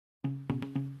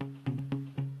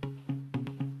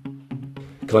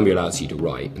Columbia allows you to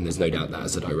write, and there's no doubt that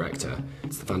as a director,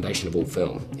 it's the foundation of all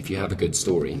film. If you have a good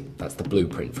story, that's the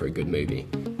blueprint for a good movie.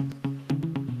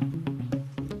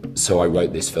 So I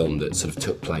wrote this film that sort of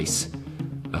took place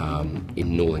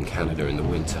in northern Canada in the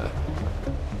winter.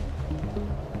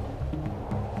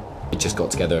 It just got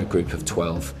together a group of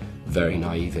 12 very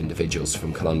naive individuals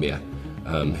from Colombia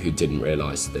who didn't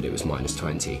realise that it was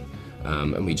 -20.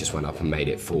 And we just went up and made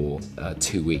it for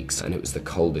 2 weeks, and it was the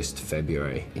coldest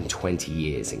February in 20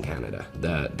 years in Canada.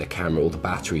 The camera, all the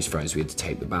batteries froze. We had to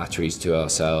tape the batteries to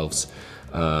ourselves.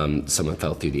 Someone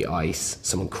fell through the ice.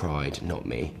 Someone cried, not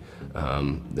me.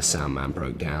 The sound man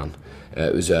broke down.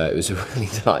 It was a really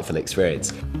delightful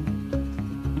experience.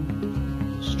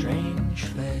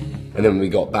 And then when we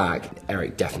got back,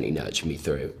 Eric definitely nurtured me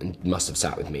through and must have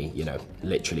sat with me, you know,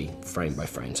 literally frame by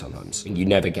frame sometimes. And you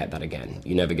never get that again.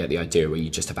 You never get the idea where you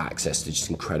just have access to just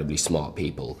incredibly smart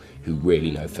people who really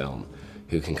know film,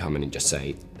 who can come in and just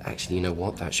say, actually, you know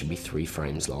what, that should be 3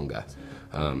 frames longer.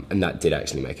 And that did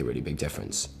actually make a really big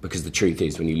difference. Because the truth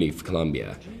is, when you leave for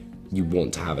Colombia, you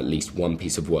want to have at least one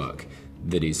piece of work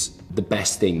that is the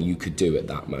best thing you could do at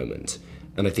that moment.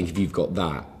 And I think if you've got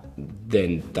that,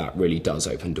 then that really does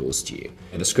open doors to you.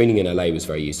 The screening in LA was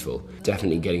very useful.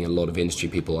 Definitely getting a lot of industry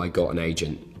people. I got an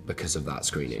agent because of that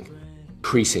screening.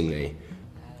 Increasingly,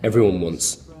 everyone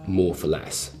wants more for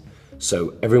less.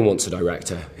 So everyone wants a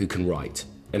director who can write,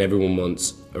 and everyone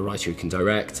wants a writer who can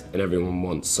direct, and everyone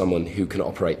wants someone who can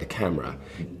operate the camera.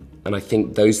 And I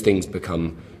think those things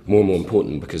become more and more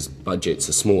important because budgets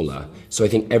are smaller. So I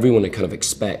think everyone kind of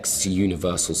expects a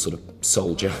universal sort of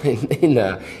soldier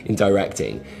in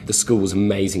directing. The school was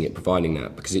amazing at providing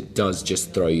that because it does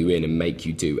just throw you in and make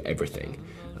you do everything.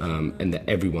 And that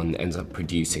everyone ends up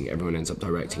producing, everyone ends up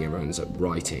directing, everyone ends up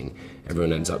writing,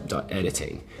 everyone ends up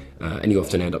editing. And you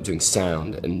often end up doing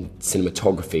sound and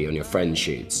cinematography on your friend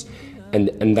shoots.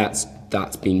 And that's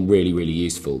been really, really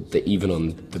useful, that even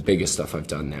on the bigger stuff I've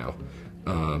done now,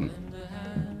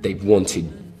 they want you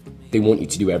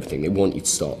to do everything. They want you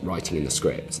to start writing in the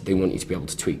script. They want you to be able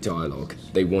to tweak dialogue.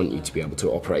 They want you to be able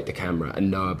to operate the camera and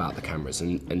know about the cameras.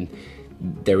 And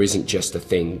there isn't just a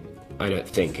thing, I don't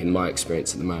think, in my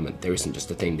experience at the moment, there isn't just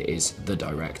a thing that is the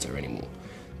director anymore.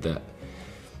 That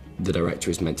the director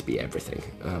is meant to be everything.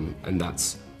 And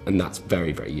that's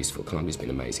very, very useful. Columbia's been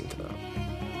amazing for that.